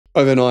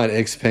Overnight,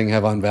 Xpeng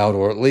have unveiled,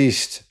 or at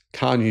least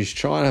Car News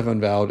China have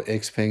unveiled,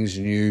 Xpeng's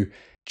new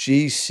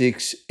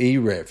G6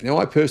 EREV. Now,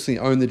 I personally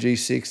own the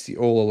G6, the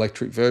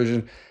all-electric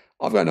version.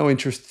 I've got no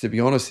interest, to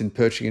be honest, in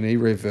purchasing an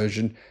EREV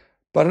version,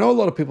 but I know a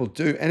lot of people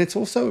do, and it's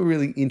also a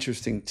really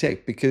interesting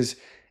tech because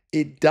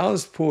it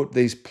does put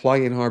these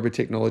plug-in hybrid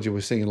technology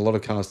we're seeing in a lot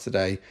of cars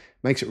today,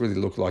 makes it really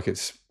look like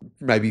it's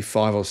maybe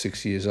 5 or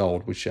 6 years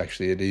old, which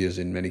actually it is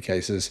in many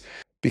cases,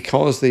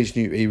 because these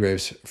new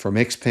EREVs from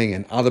Xpeng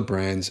and other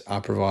brands are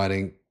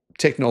providing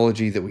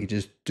technology that we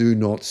just do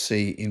not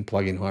see in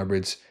plug-in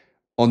hybrids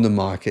on the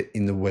market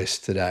in the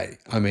West today.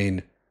 I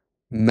mean,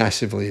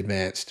 massively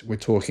advanced. We're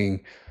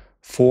talking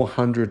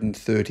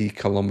 430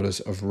 kilometers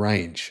of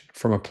range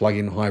from a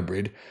plug-in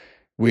hybrid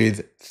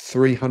with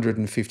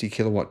 350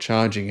 kilowatt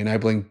charging,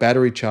 enabling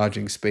battery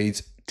charging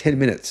speeds 10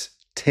 minutes,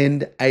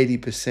 10 to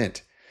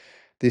 80%.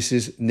 This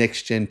is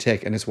next-gen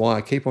tech, and it's why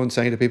I keep on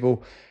saying to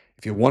people,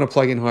 if you want a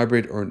plug-in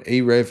hybrid or an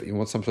EREV, you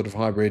want some sort of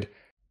hybrid,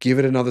 give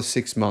it another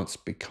 6 months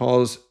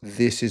because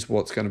this is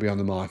what's going to be on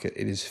the market.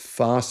 It is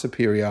far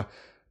superior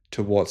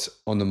to what's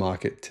on the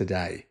market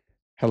today.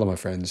 Hello, my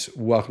friends.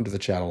 Welcome to the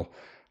channel.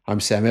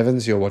 I'm Sam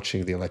Evans. You're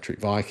watching the Electric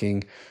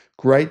Viking.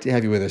 Great to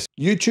have you with us.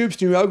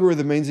 YouTube's new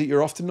algorithm means that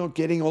you're often not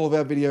getting all of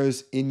our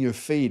videos in your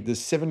feed. There's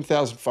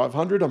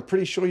 7,500. I'm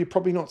pretty sure you're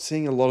probably not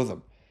seeing a lot of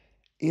them.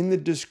 In the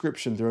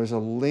description, there is a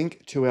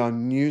link to our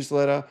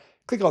newsletter.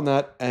 Click on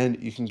that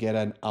and you can get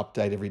an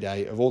update every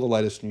day of all the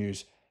latest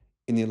news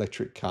in the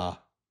electric car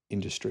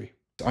industry.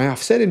 I have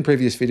said in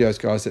previous videos,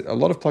 guys, that a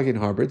lot of plug-in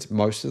hybrids,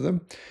 most of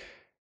them,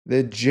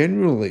 they're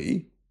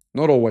generally,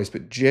 not always,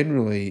 but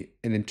generally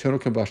an internal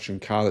combustion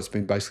car that's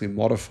been basically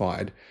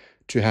modified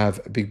to have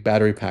a big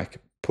battery pack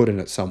put in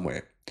it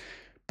somewhere.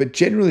 But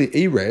generally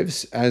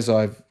EREVs, as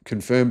I've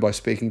confirmed by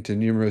speaking to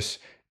numerous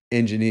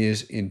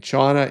engineers in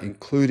China,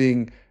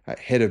 including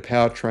head of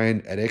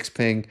powertrain at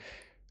Xpeng,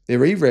 their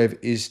EREV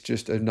is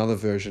just another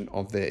version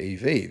of their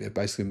EV. They've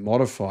basically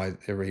modified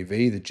their EV,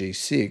 the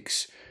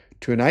G6,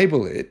 to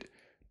enable it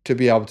to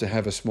be able to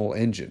have a small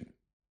engine.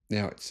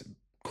 Now, it's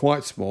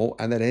quite small,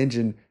 and that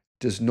engine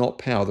does not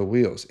power the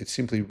wheels. It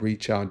simply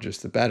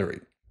recharges the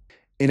battery,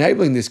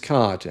 enabling this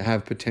car to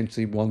have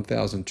potentially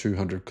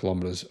 1,200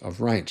 kilometers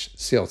of range.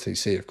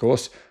 CLTC, of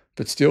course,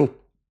 but still,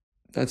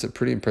 that's a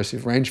pretty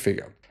impressive range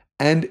figure.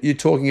 And you're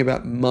talking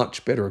about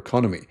much better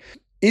economy.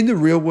 In the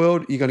real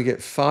world, you're going to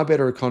get far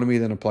better economy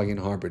than a plug-in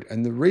hybrid.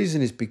 And the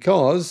reason is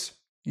because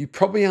you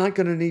probably aren't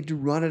going to need to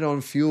run it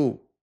on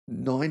fuel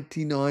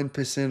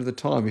 99% of the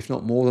time, if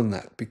not more than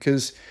that.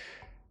 Because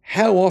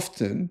how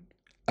often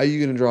are you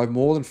going to drive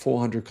more than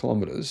 400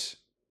 kilometers,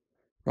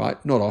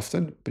 right? Not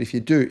often, but if you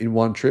do in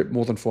one trip,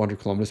 more than 400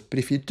 kilometers. But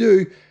if you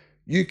do,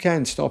 you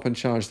can stop and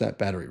charge that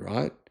battery,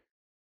 right?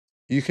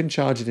 You can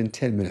charge it in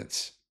 10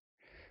 minutes.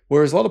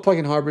 Whereas a lot of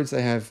plug-in hybrids,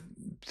 they have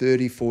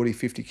 30, 40,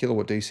 50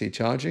 kilowatt DC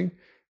charging.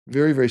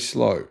 Very, very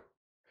slow.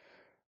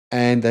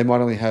 And they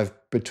might only have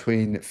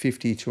between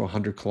 50 to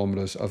 100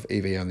 kilometers of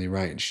EV only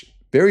range.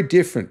 Very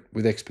different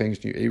with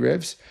Xpeng's new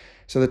EREVs.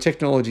 So the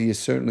technology is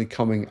certainly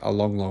coming a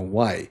long, long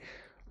way.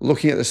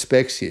 Looking at the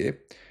specs here,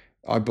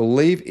 I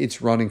believe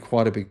it's running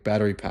quite a big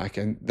battery pack,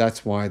 and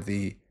that's why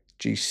the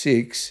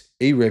G6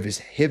 EREV is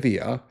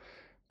heavier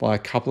by a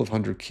couple of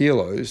 100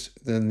 kilos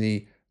than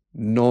the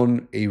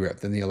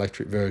non-EREV, than the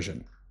electric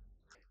version.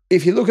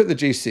 If you look at the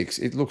G6,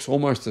 it looks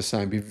almost the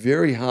same. It'd be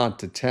very hard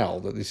to tell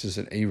that this is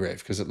an EREV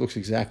because it looks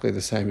exactly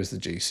the same as the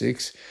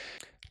G6.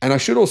 And I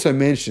should also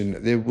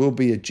mention there will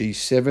be a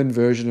G7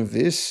 version of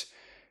this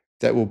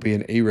that will be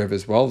an EREV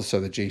as well.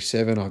 So the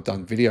G7, I've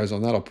done videos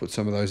on that. I'll put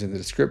some of those in the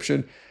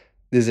description.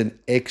 There's an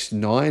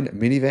X9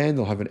 minivan.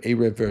 They'll have an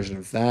EREV version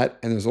of that.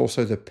 And there's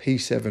also the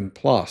P7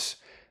 Plus.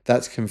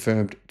 That's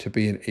confirmed to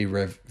be an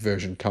EREV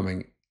version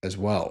coming as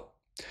well.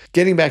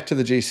 Getting back to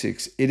the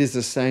G6, it is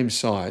the same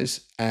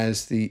size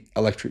as the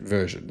electric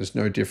version. There's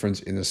no difference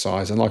in the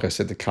size. And like I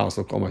said, the cars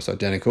look almost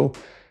identical.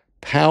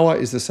 Power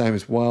is the same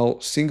as well.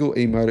 Single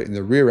E-motor in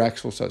the rear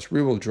axle, so it's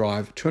rear-wheel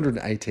drive,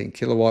 218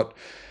 kilowatt.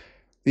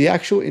 The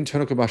actual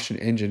internal combustion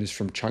engine is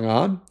from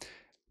Chang'an,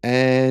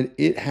 and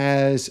it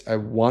has a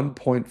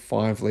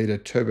 1.5 litre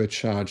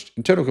turbocharged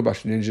internal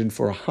combustion engine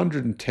for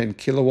 110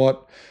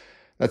 kilowatt.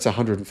 That's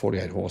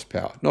 148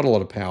 horsepower. Not a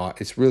lot of power.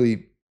 It's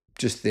really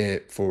just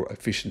there for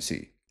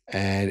efficiency.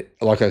 And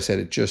like I said,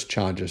 it just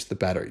charges the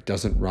battery. It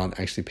doesn't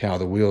actually power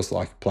the wheels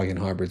like plug-in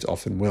hybrids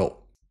often will.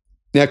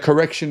 Now,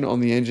 correction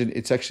on the engine,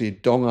 it's actually a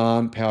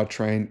Dong'an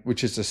powertrain,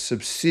 which is a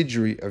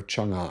subsidiary of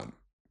Chang'an.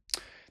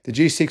 The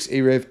G6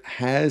 EREV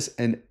has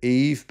an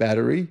EVE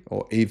battery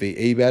or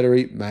EVE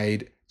battery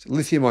made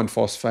lithium iron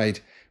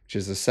phosphate, which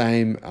is the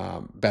same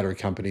battery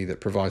company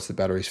that provides the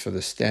batteries for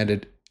the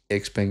standard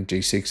Xpeng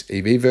G6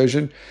 EV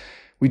version.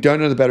 We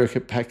don't know the battery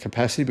pack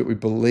capacity, but we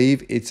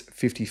believe it's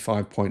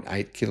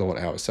 55.8 kilowatt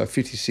hours. So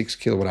 56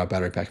 kilowatt hour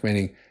battery pack,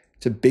 meaning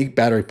it's a big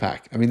battery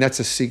pack. I mean,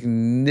 that's a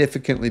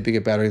significantly bigger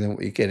battery than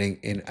what you're getting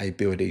in a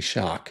BYD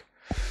Shark,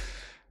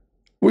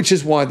 which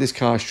is why this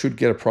car should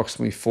get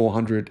approximately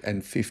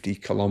 450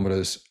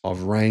 kilometers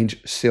of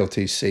range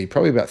CLTC,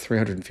 probably about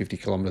 350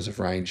 kilometers of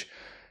range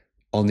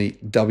on the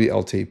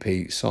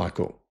WLTP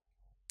cycle,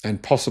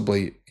 and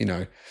possibly,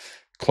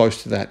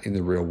 close to that in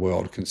the real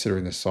world,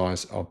 considering the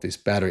size of this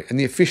battery and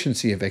the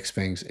efficiency of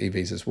Xpeng's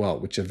EVs as well,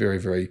 which are very,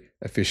 very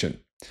efficient.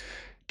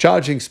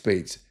 Charging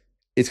speeds,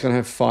 it's going to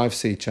have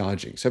 5C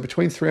charging, so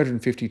between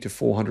 350 to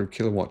 400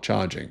 kilowatt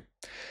charging.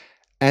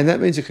 And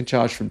that means it can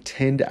charge from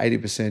 10 to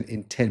 80%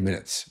 in 10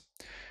 minutes.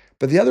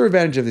 But the other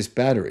advantage of this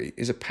battery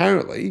is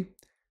apparently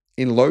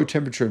in low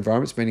temperature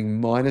environments,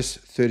 meaning minus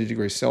 30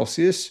 degrees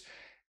Celsius,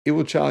 it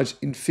will charge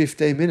in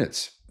 15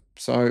 minutes.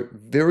 So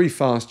very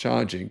fast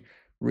charging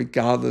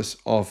regardless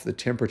of the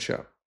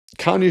temperature.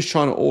 Car News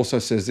China also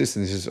says this,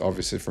 and this is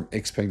obviously from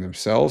Xpeng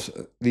themselves.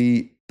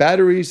 The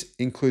batteries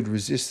include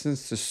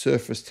resistance to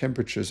surface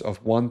temperatures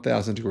of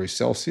 1000 degrees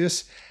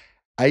Celsius,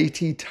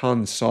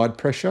 80-ton side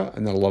pressure,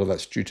 and then a lot of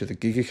that's due to the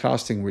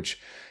gigacasting, which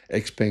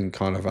Xpeng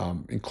kind of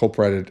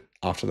incorporated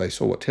after they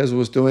saw what Tesla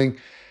was doing,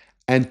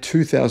 and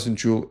 2000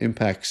 joule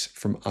impacts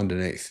from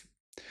underneath.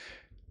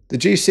 The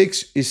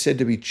G6 is said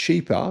to be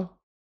cheaper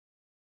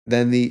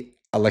than the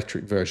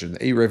electric version. The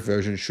EREV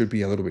version should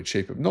be a little bit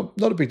cheaper. Not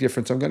a big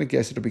difference. I'm going to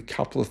guess it'll be a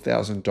couple of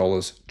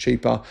 $1,000s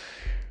cheaper.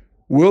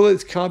 Will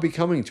its car be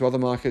coming to other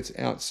markets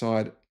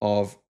outside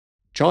of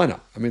China?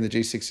 I mean, the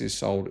G6 is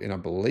sold in, I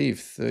believe,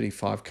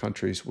 35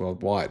 countries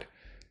worldwide.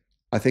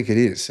 I think it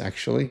is,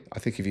 actually. I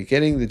think if you're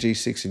getting the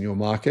G6 in your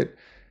market,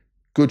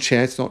 good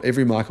chance, not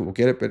every market will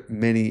get it, but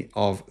many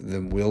of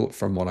them will,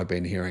 from what I've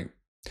been hearing.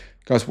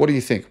 Guys, what do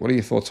you think? What are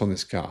your thoughts on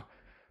this car?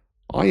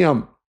 I've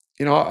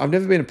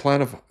never been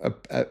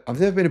I've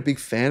never been a big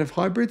fan of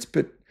hybrids,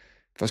 but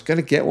if I was going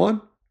to get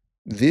one,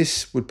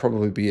 this would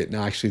probably be it.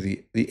 No,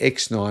 actually, the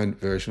X9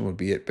 version would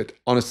be it. But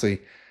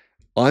honestly,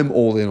 I'm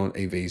all in on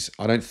EVs.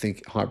 I don't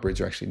think hybrids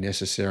are actually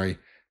necessary.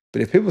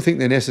 But if people think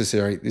they're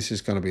necessary, this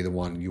is going to be the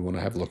one you want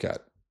to have a look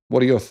at.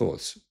 What are your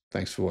thoughts?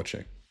 Thanks for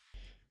watching.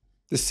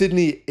 The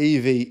Sydney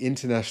EV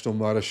International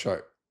Motor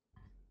Show.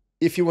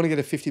 If you want to get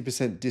a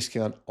 50%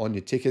 discount on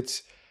your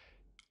tickets,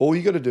 all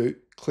you got to do,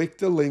 click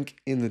the link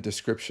in the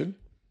description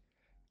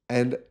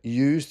and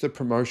use the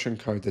promotion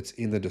code that's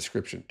in the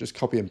description. Just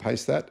copy and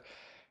paste that.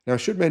 Now, I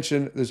should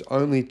mention there's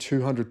only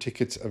 200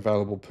 tickets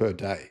available per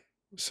day.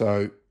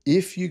 So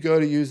if you go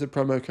to use the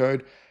promo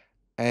code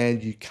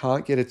and you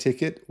can't get a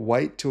ticket,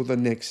 wait till the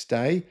next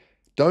day.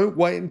 Don't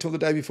wait until the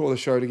day before the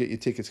show to get your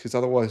tickets, because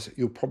otherwise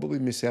you'll probably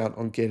miss out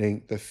on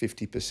getting the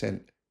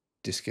 50%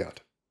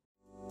 discount.